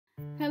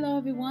Hello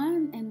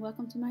everyone and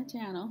welcome to my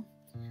channel.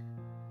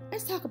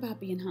 Let's talk about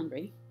being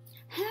hungry.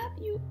 Have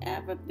you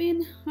ever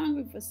been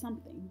hungry for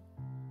something,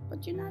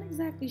 but you're not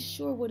exactly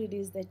sure what it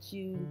is that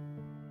you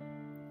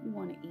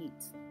want to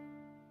eat?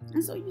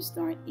 And so you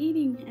start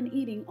eating and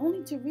eating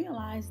only to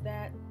realize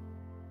that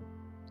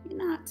you're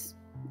not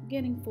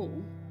getting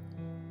full.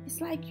 It's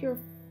like you're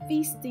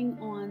feasting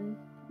on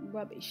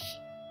rubbish.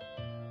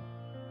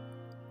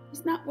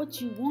 It's not what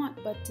you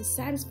want, but to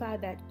satisfy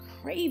that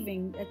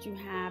craving that you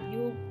have,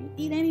 you'll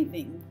eat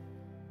anything.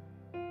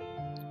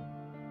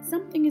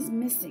 Something is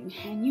missing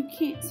and you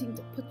can't seem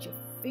to put your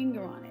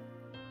finger on it.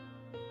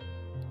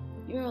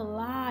 You're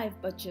alive,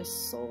 but your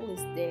soul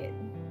is dead.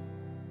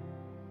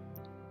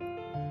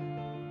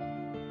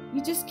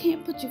 You just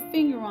can't put your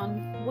finger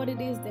on what it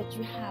is that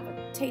you have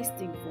a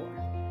tasting for.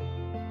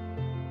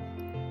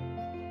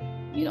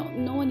 You don't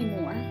know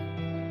anymore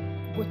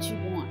what you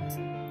want.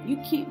 You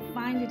can't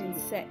find it in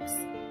sex.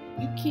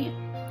 You can't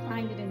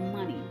find it in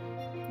money.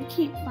 You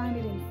can't find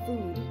it in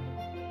food.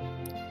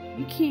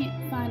 You can't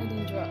find it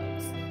in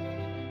drugs.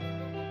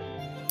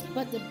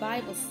 But the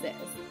Bible says,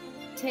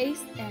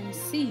 taste and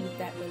see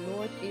that the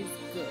Lord is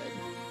good.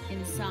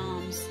 In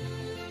Psalms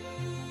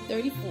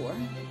 34,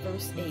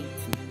 verse 8.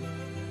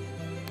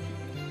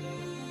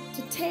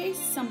 To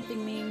taste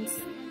something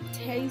means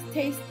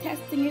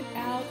testing it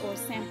out or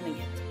sampling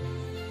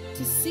it.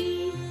 To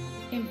see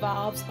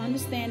involves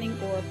understanding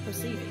or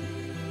perceiving.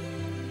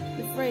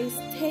 The phrase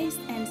taste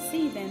and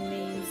see then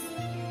means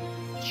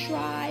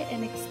try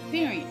and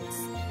experience.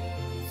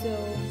 So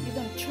you're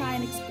going to try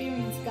and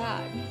experience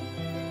God.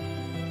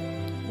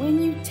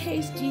 When you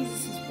taste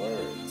Jesus'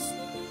 words,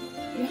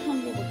 your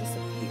hunger will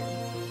disappear.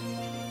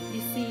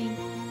 You see,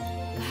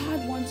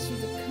 God wants you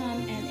to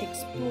come and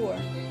explore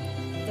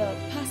the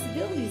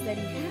possibilities that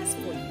He has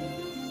for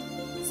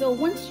you. So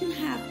once you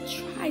have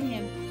tried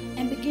Him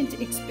and begin to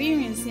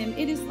experience Him,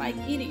 it is like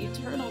eating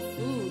eternal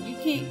food. You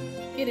can't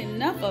get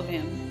enough of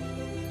Him.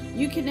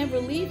 You can never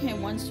leave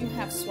Him once you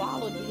have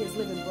swallowed His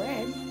living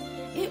bread.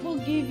 It will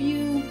give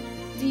you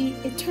the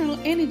eternal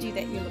energy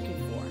that you're looking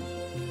for.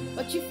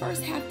 But you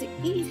first have to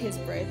eat His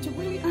bread to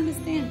really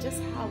understand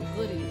just how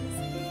good it is.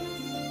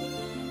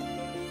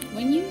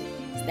 When you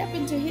step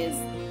into His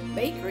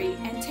bakery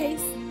and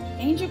taste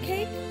angel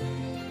cake,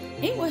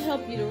 it will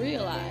help you to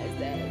realize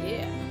that,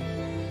 yeah,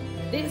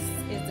 this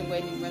is the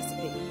winning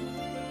recipe.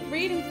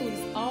 Freedom food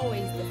is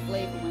always the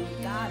flavor when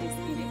God is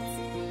in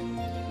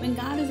it. When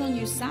God is on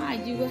your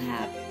side, you will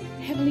have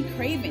heavenly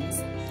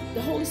cravings.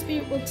 The Holy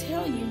Spirit will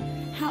tell you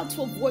how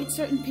to avoid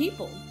certain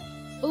people,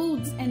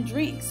 foods and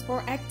drinks,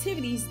 or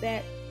activities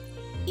that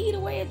eat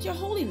away at your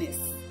holiness.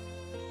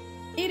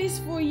 It is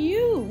for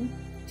you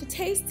to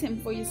taste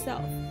Him for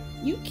yourself.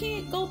 You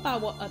can't go by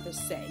what others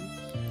say.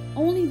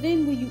 Only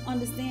then will you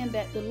understand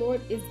that the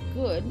Lord is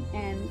good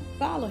and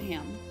follow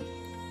Him.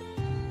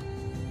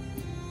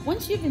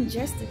 Once you've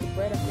ingested the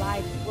bread of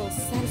life, it will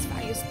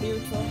satisfy your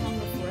spiritual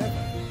hunger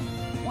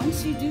forever.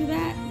 Once you do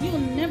that, you'll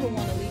never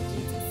want to leave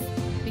Jesus.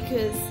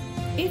 Because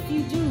if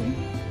you do,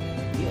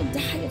 you'll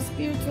die of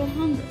spiritual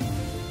hunger.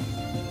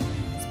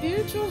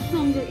 Spiritual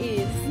hunger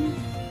is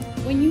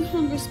when you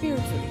hunger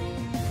spiritually.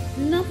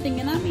 Nothing,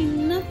 and I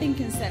mean nothing,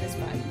 can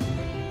satisfy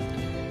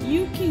you.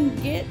 You can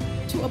get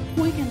to a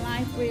point in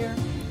life where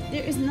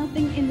there is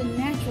nothing in the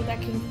natural that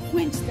can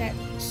quench that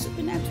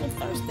supernatural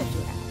thirst that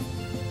you have.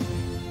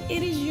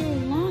 It is your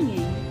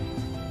longing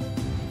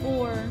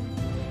for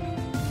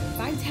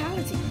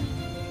vitality,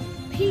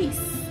 peace,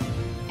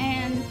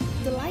 and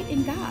delight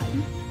in God.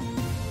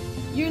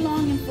 You're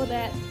longing for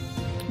that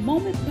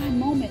moment by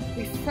moment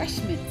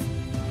refreshment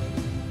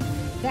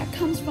that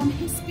comes from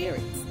His Spirit.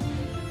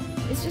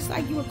 It's just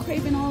like you were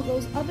craving all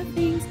those other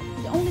things.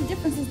 The only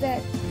difference is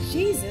that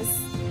Jesus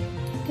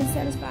can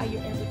satisfy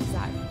your every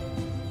desire.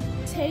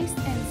 Taste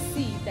and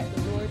see that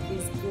the Lord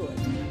is good.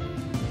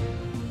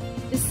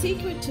 The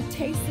secret to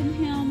tasting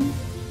Him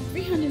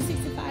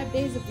 365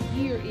 days of the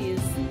year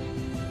is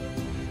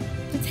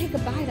to take a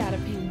bite out of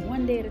Him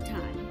one day at a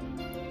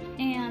time.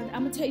 And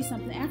I'm going to tell you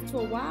something. After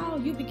a while,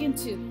 you begin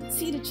to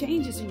see the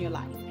changes in your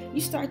life.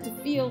 You start to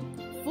feel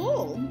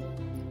full.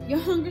 Your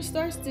hunger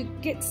starts to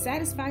get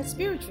satisfied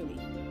spiritually.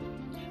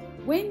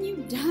 When you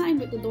dine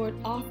with the Lord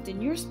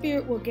often, your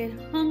spirit will get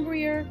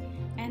hungrier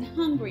and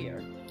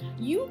hungrier.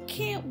 You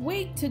can't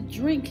wait to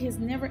drink His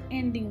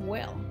never-ending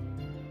well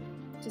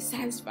to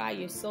satisfy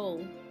your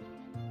soul.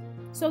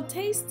 So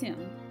taste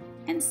Him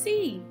and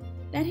see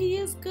that He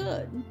is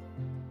good.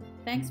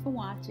 Thanks for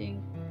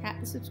watching. Tap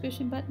the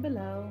subscription button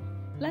below.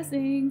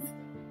 Blessings.